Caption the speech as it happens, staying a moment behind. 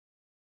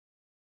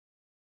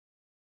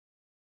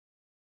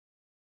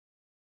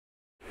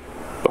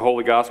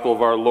Holy Gospel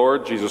of our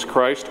Lord Jesus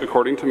Christ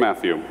according to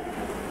Matthew.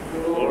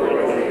 Glory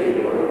to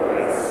you, Lord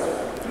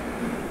Christ.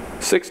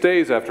 6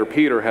 days after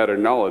Peter had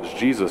acknowledged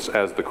Jesus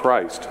as the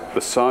Christ,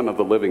 the Son of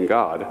the living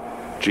God,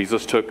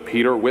 Jesus took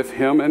Peter with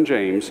him and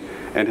James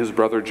and his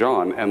brother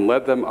John and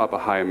led them up a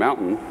high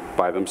mountain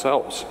by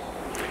themselves.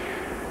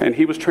 And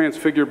he was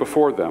transfigured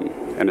before them,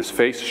 and his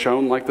face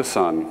shone like the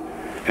sun,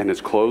 and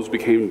his clothes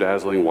became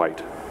dazzling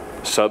white.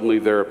 Suddenly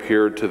there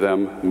appeared to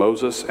them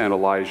Moses and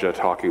Elijah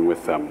talking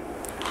with them.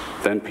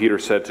 Then Peter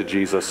said to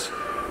Jesus,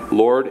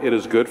 "Lord, it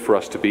is good for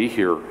us to be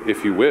here.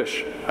 If you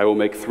wish, I will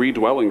make 3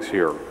 dwellings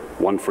here,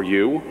 one for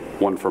you,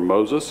 one for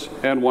Moses,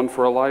 and one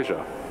for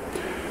Elijah."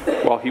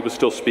 While he was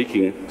still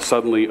speaking,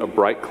 suddenly a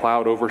bright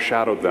cloud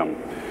overshadowed them,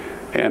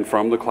 and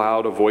from the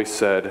cloud a voice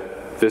said,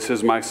 "This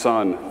is my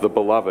Son, the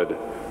Beloved.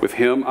 With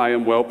him I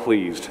am well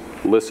pleased.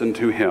 Listen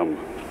to him."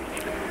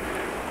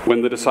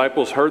 When the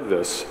disciples heard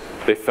this,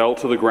 they fell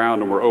to the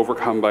ground and were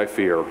overcome by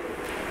fear.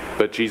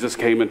 But Jesus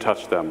came and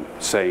touched them,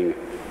 saying,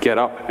 "Get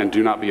up and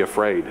do not be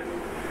afraid."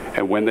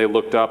 And when they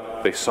looked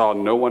up, they saw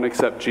no one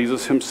except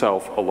Jesus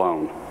himself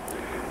alone.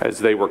 As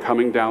they were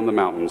coming down the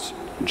mountains,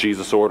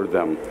 Jesus ordered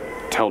them,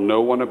 "Tell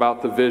no one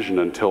about the vision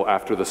until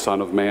after the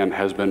Son of Man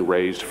has been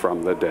raised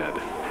from the dead."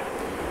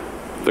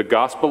 The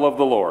Gospel of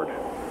the Lord.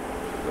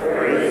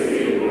 Praise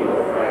to you,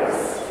 Lord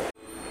Christ.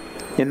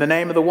 In the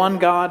name of the one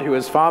God, who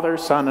is Father,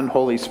 Son, and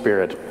Holy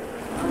Spirit.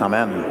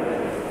 Amen.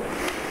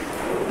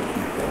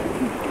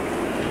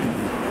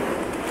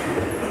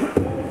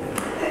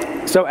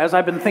 So as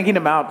I've been thinking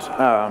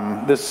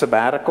about this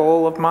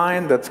sabbatical of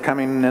mine that's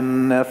coming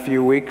in a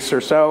few weeks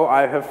or so,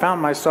 I have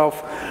found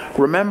myself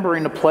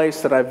remembering a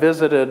place that I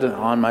visited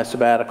on my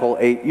sabbatical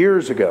 8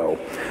 years ago.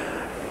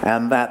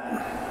 And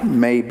that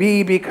may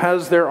be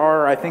because there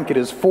are, I think it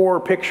is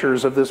 4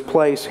 pictures of this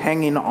place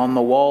hanging on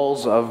the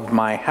walls of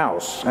my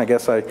house. I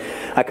guess I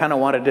kind of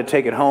wanted to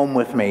take it home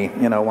with me,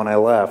 when I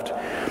left.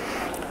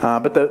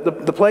 But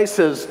the place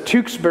is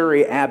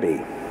Tewkesbury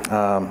Abbey.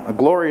 A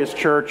glorious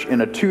church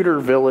in a Tudor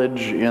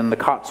village in the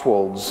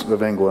Cotswolds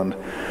of England.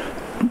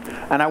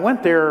 And I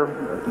went there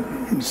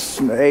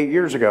 8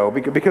 years ago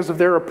because of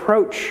their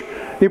approach.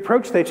 The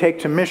approach they take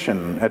to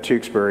mission at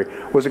Tewkesbury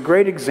was a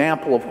great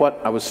example of what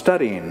I was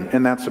studying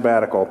in that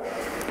sabbatical,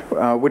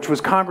 which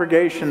was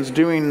congregations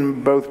doing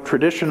both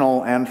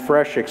traditional and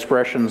fresh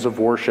expressions of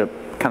worship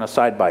kind of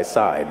side by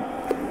side.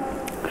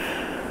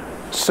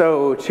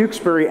 So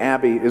Tewkesbury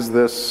Abbey is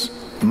this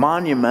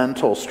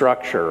monumental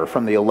structure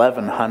from the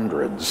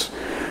 1100s,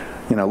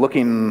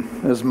 looking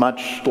as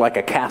much like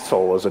a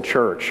castle as a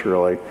church,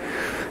 really.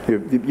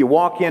 You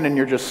walk in and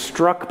you're just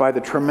struck by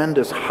the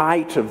tremendous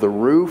height of the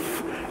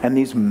roof and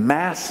these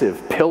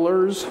massive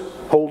pillars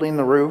holding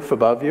the roof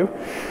above you.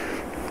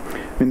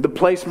 The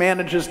place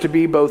manages to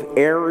be both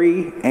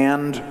airy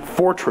and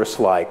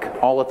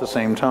fortress-like all at the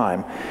same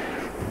time.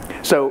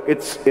 So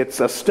it's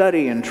a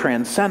study in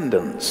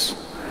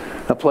transcendence.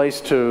 A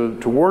place to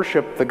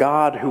worship the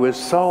God who is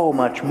so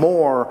much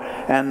more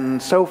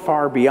and so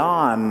far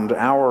beyond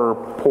our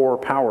poor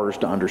powers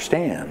to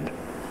understand.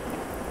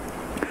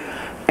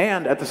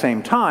 And at the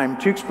same time,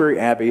 Tewkesbury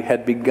Abbey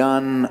had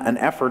begun an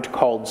effort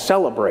called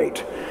Celebrate,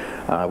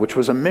 which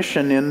was a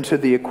mission into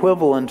the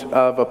equivalent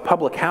of a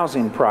public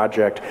housing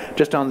project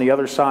just on the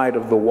other side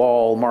of the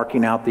wall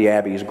marking out the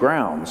Abbey's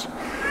grounds.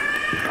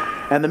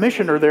 And the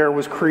missioner there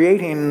was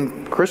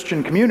creating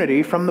Christian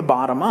community from the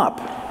bottom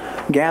up,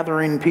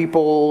 gathering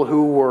people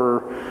who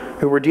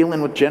were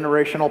dealing with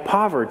generational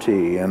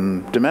poverty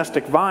and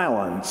domestic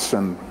violence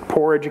and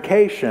poor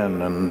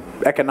education and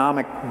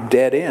economic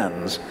dead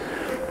ends.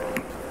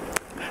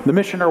 The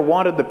missioner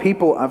wanted the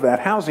people of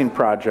that housing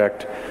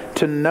project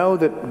to know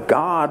that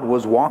God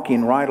was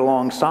walking right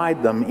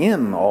alongside them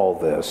in all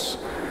this.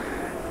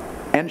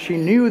 And she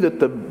knew that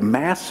the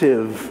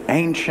massive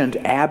ancient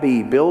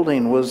abbey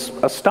building was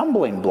a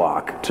stumbling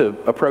block to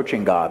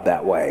approaching God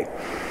that way.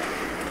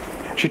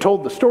 She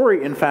told the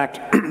story, in fact,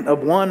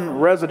 of one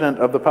resident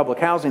of the public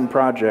housing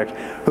project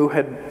who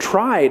had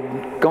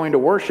tried going to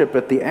worship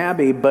at the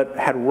Abbey but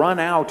had run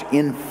out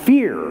in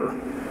fear.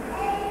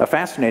 A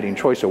fascinating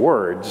choice of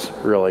words,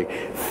 really.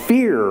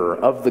 Fear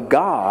of the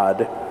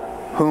God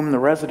whom the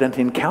resident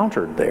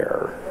encountered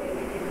there.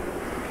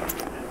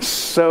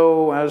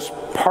 So, as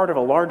part of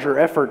a larger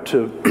effort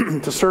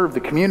to serve the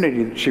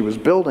community that she was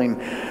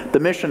building, the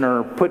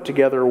missioner put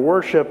together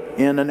worship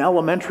in an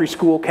elementary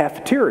school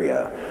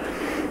cafeteria,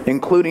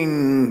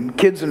 including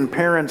kids and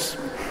parents,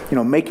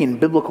 making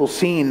biblical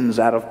scenes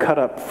out of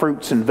cut-up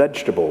fruits and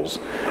vegetables.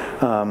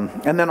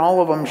 And then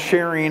all of them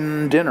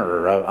sharing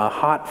dinner, a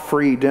hot,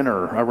 free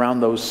dinner around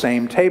those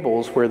same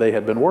tables where they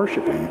had been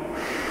worshiping.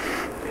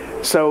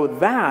 So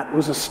that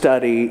was a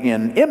study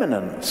in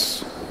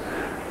imminence,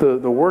 the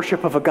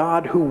worship of a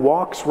God who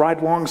walks right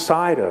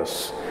alongside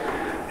us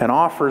and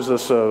offers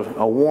us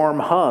a warm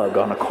hug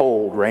on a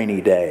cold,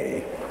 rainy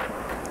day.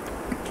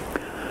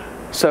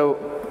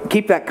 So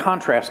keep that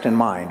contrast in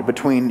mind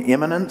between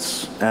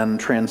immanence and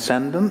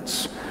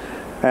transcendence,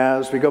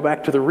 as we go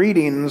back to the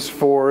readings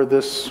for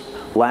this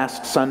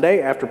last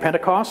Sunday after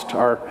Pentecost,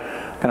 our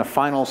kind of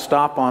final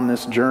stop on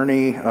this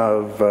journey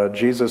of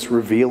Jesus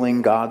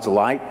revealing God's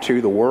light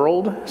to the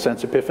world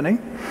since Epiphany.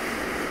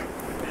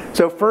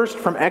 So first,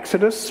 from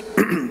Exodus,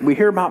 we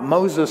hear about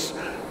Moses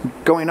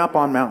going up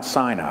on Mount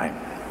Sinai.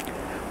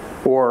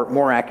 Or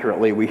more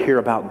accurately, we hear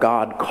about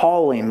God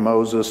calling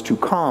Moses to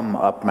come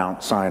up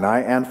Mount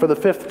Sinai, and for the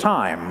 5th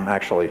time,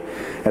 actually,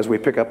 as we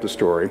pick up the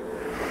story.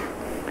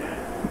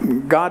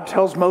 God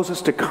tells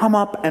Moses to come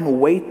up and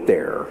wait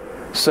there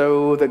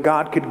so that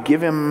God could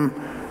give him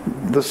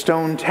the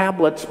stone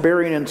tablets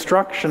bearing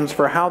instructions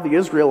for how the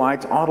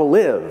Israelites ought to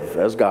live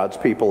as God's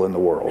people in the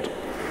world.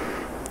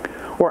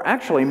 Or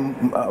actually,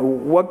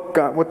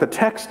 what the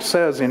text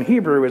says in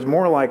Hebrew is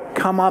more like,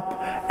 come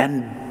up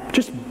and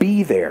just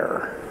be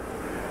there.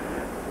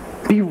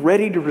 Be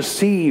ready to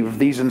receive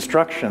these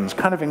instructions,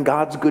 kind of in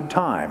God's good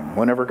time,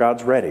 whenever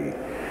God's ready.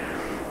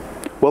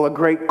 Well, a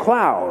great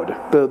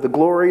cloud, the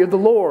glory of the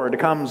Lord,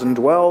 comes and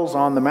dwells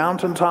on the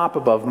mountaintop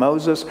above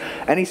Moses,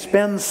 and he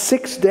spends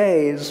 6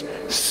 days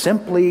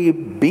simply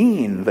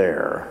being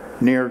there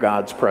near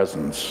God's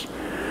presence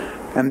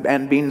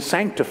and being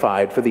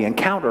sanctified for the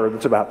encounter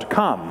that's about to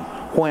come,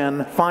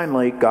 when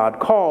finally God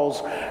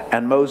calls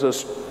and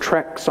Moses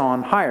treks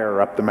on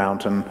higher up the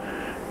mountain,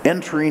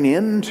 entering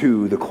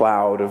into the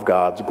cloud of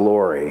God's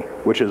glory,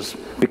 which has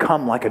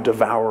become like a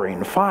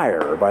devouring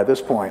fire by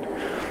this point.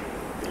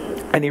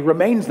 And he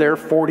remains there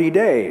 40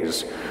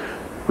 days,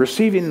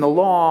 receiving the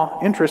law,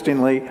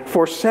 interestingly,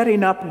 for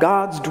setting up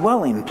God's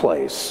dwelling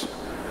place,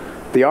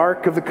 the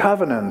Ark of the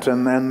Covenant,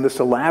 and then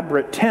this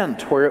elaborate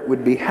tent where it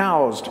would be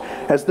housed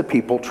as the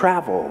people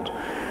traveled.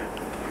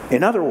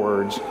 In other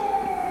words,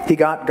 he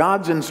got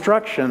God's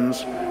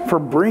instructions for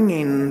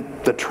bringing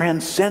the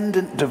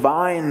transcendent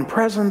divine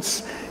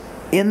presence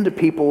into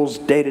people's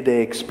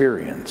day-to-day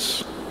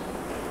experience.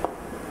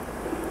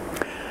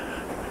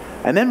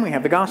 And then we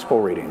have the gospel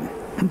reading,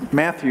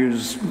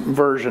 Matthew's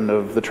version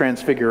of the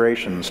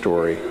transfiguration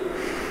story.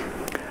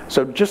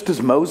 So just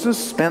as Moses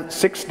spent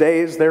 6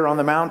 days there on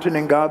the mountain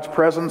in God's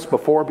presence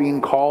before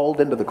being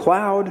called into the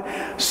cloud,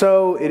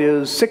 so it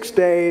is 6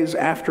 days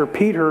after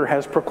Peter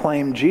has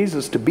proclaimed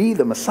Jesus to be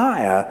the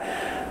Messiah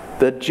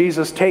that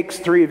Jesus takes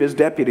 3 of his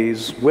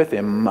deputies with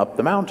him up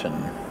the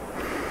mountain.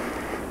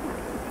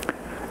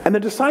 And the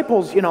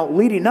disciples,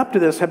 leading up to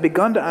this, have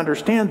begun to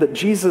understand that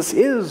Jesus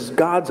is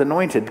God's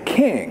anointed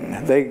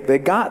king. They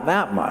got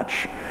that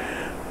much.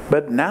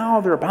 But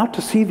now they're about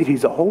to see that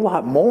he's a whole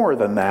lot more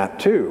than that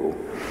too.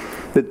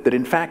 That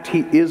in fact he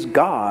is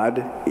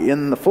God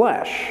in the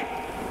flesh.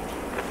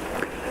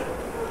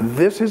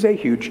 This is a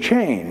huge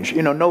change.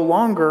 No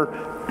longer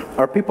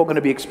are people going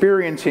to be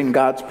experiencing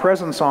God's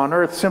presence on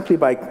earth simply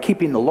by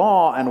keeping the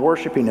law and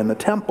worshiping in the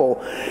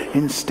temple.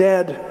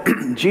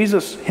 Instead,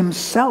 Jesus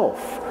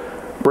himself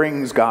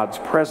brings God's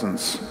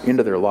presence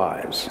into their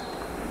lives.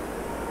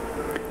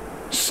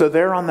 So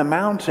there on the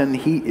mountain,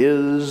 he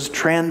is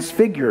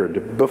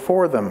transfigured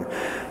before them,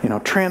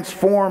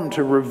 transformed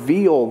to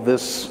reveal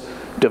this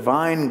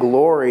divine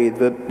glory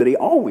that he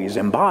always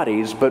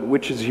embodies, but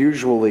which is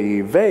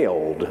usually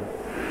veiled.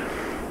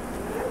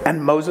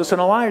 And Moses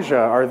and Elijah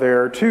are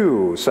there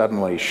too,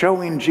 suddenly,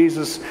 showing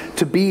Jesus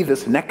to be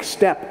this next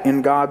step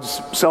in God's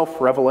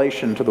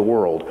self-revelation to the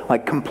world,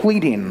 like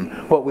completing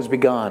what was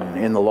begun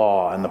in the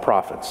law and the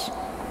prophets.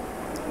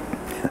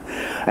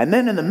 And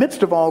then in the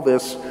midst of all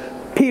this,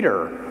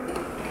 Peter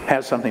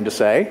has something to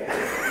say.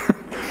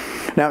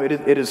 Now, it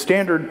is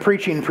standard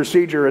preaching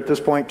procedure at this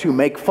point to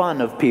make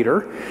fun of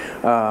Peter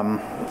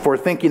for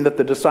thinking that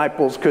the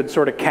disciples could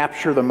sort of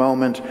capture the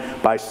moment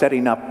by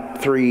setting up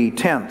 3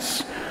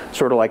 tents,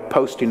 sort of like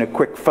posting a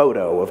quick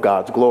photo of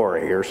God's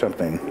glory or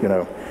something,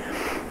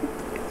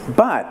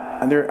 But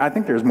I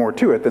think there's more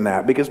to it than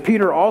that, because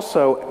Peter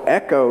also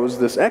echoes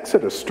this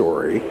Exodus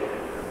story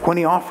when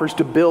he offers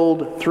to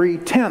build 3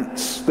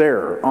 tents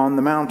there on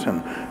the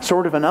mountain,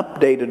 sort of an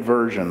updated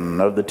version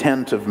of the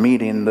tent of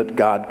meeting that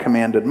God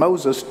commanded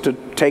Moses to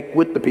take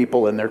with the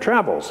people in their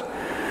travels.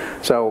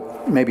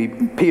 So maybe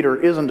Peter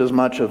isn't as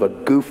much of a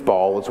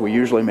goofball as we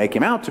usually make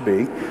him out to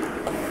be.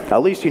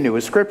 At least he knew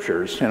his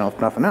scriptures, if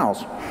nothing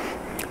else.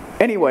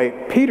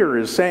 Anyway, Peter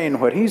is saying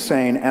what he's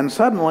saying, and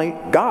suddenly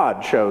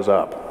God shows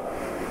up.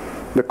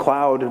 The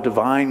cloud of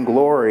divine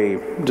glory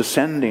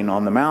descending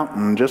on the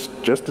mountain,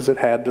 just as it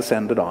had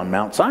descended on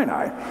Mount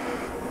Sinai.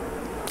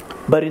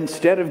 But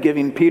instead of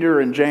giving Peter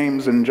and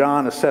James and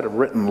John a set of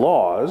written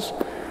laws,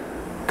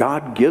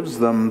 God gives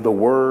them the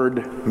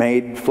Word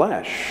made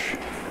flesh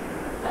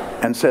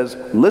and says,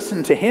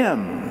 listen to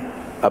him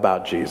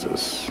about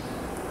Jesus.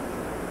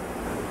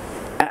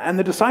 And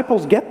the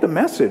disciples get the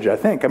message, I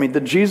think.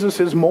 That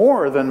Jesus is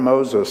more than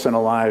Moses and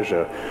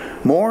Elijah,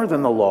 more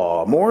than the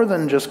law, more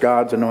than just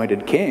God's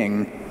anointed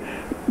king.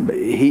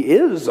 He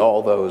is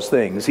all those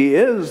things. He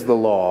is the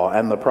law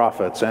and the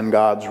prophets and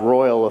God's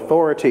royal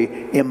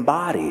authority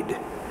embodied.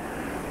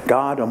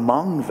 God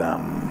among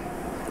them.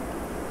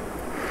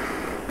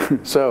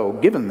 So,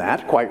 given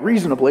that, quite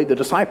reasonably, the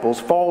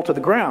disciples fall to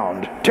the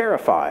ground,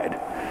 terrified.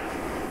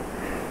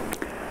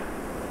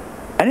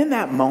 And in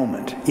that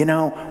moment,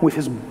 with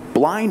his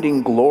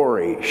blinding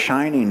glory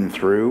shining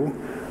through,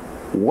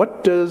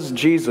 what does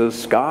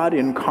Jesus, God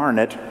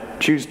incarnate,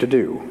 choose to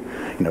do?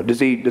 Does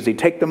he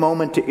take the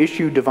moment to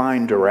issue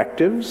divine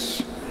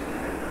directives?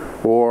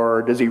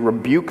 Or does he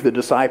rebuke the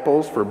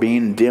disciples for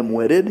being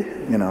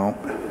dim-witted?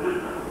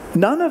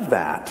 None of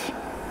that,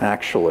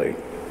 actually.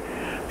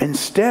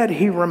 Instead,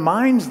 he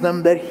reminds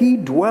them that he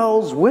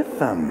dwells with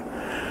them,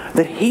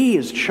 that he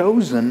has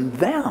chosen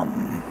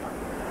them.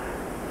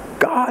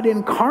 God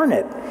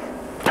incarnate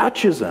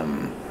touches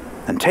him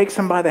and takes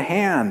him by the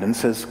hand and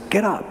says,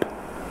 "Get up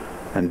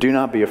and do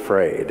not be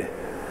afraid."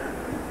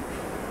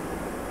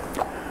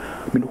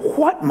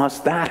 What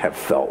must that have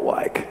felt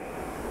like?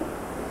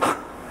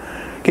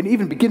 Can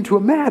even begin to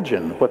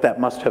imagine what that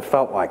must have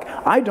felt like.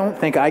 I don't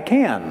think I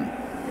can.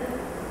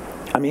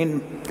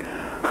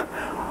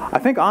 I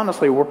think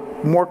honestly we're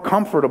more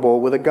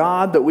comfortable with a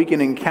God that we can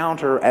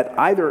encounter at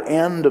either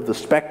end of the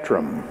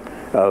spectrum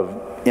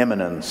of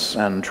immanence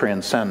and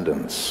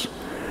transcendence.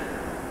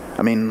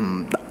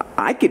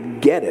 I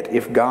could get it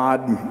if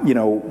God,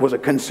 was a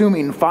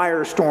consuming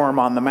firestorm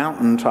on the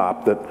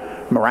mountaintop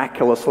that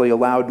miraculously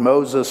allowed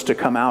Moses to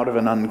come out of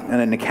an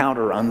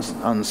encounter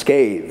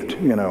unscathed,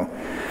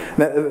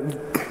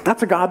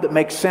 That's a God that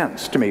makes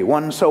sense to me,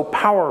 one so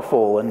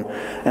powerful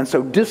and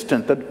so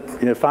distant that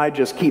if I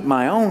just keep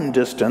my own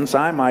distance,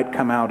 I might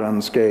come out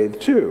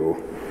unscathed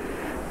too.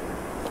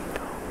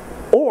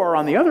 Or,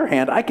 on the other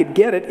hand, I could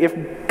get it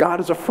if God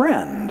is a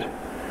friend.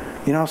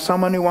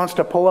 Someone who wants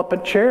to pull up a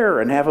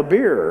chair and have a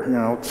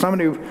beer. Someone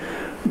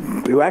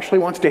who actually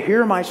wants to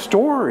hear my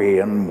story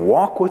and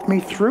walk with me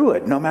through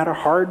it, no matter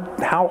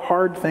how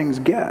hard things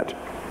get.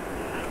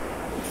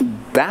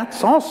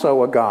 That's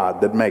also a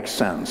God that makes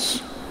sense.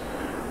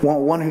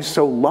 One who's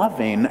so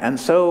loving and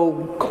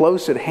so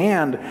close at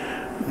hand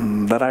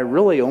that I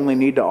really only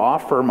need to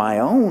offer my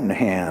own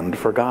hand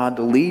for God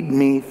to lead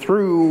me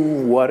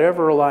through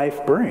whatever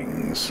life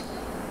brings.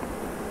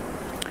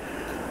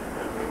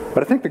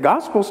 But I think the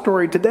gospel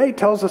story today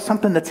tells us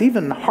something that's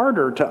even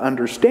harder to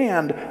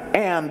understand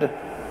and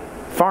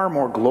far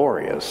more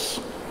glorious.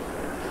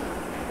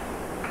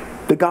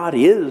 That God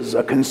is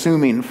a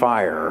consuming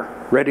fire,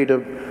 ready to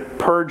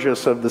purge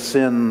us of the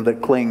sin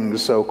that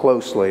clings so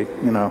closely,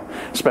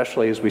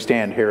 especially as we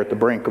stand here at the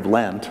brink of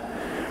Lent.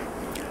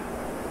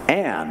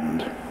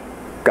 And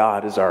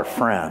God is our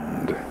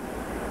friend,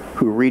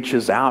 who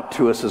reaches out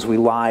to us as we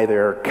lie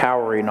there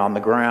cowering on the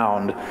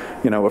ground,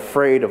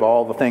 afraid of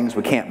all the things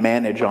we can't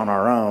manage on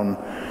our own.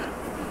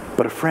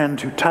 But a friend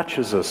who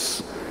touches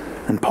us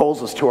and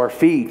pulls us to our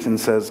feet and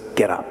says,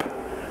 "Get up.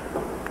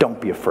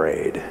 Don't be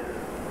afraid."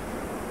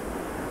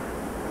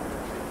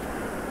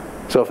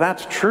 So if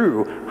that's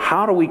true,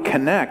 how do we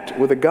connect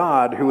with a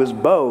God who is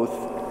both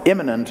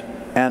immanent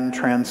and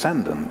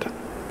transcendent?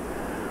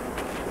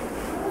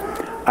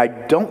 I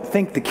don't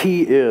think the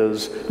key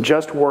is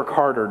just work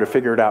harder to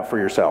figure it out for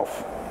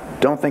yourself.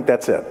 Don't think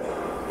that's it.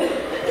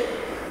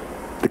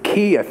 The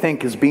key, I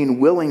think, is being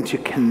willing to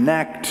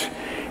connect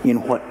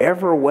in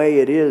whatever way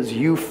it is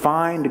you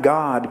find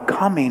God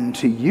coming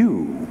to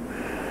you.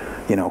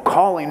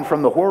 Calling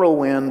from the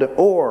whirlwind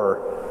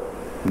or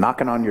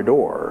knocking on your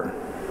door.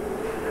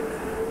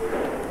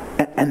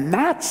 And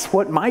that's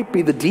what might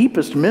be the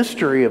deepest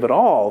mystery of it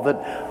all,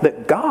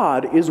 that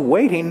God is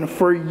waiting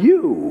for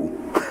you.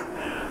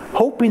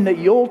 Hoping that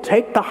you'll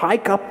take the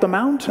hike up the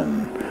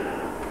mountain.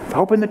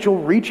 Hoping that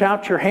you'll reach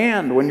out your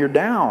hand when you're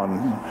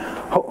down.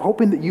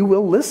 Hoping that you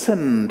will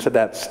listen to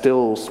that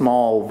still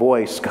small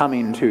voice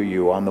coming to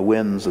you on the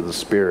winds of the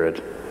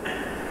Spirit.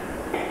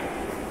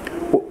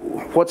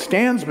 What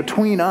stands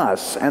between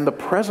us and the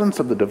presence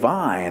of the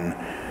divine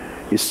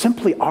is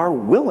simply our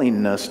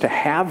willingness to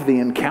have the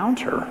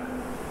encounter.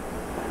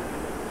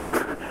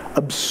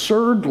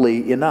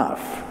 Absurdly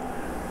enough,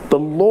 the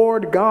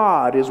Lord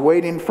God is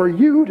waiting for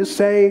you to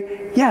say,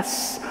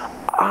 "Yes,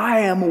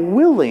 I am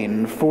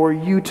willing for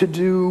you to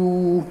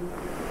do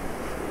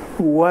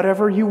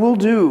whatever you will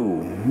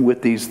do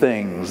with these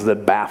things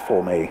that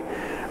baffle me,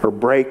 or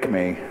break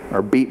me,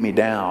 or beat me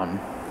down."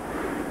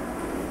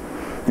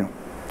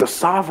 The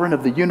sovereign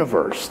of the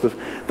universe,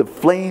 the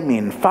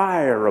flaming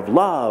fire of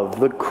love,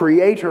 the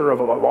creator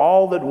of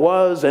all that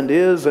was and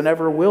is and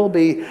ever will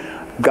be,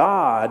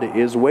 God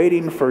is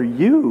waiting for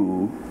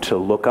you to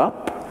look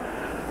up,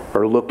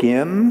 or look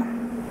in,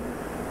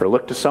 or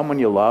look to someone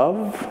you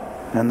love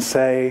and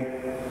say,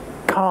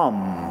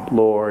 "Come,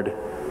 Lord,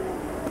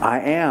 I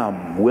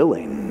am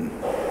willing."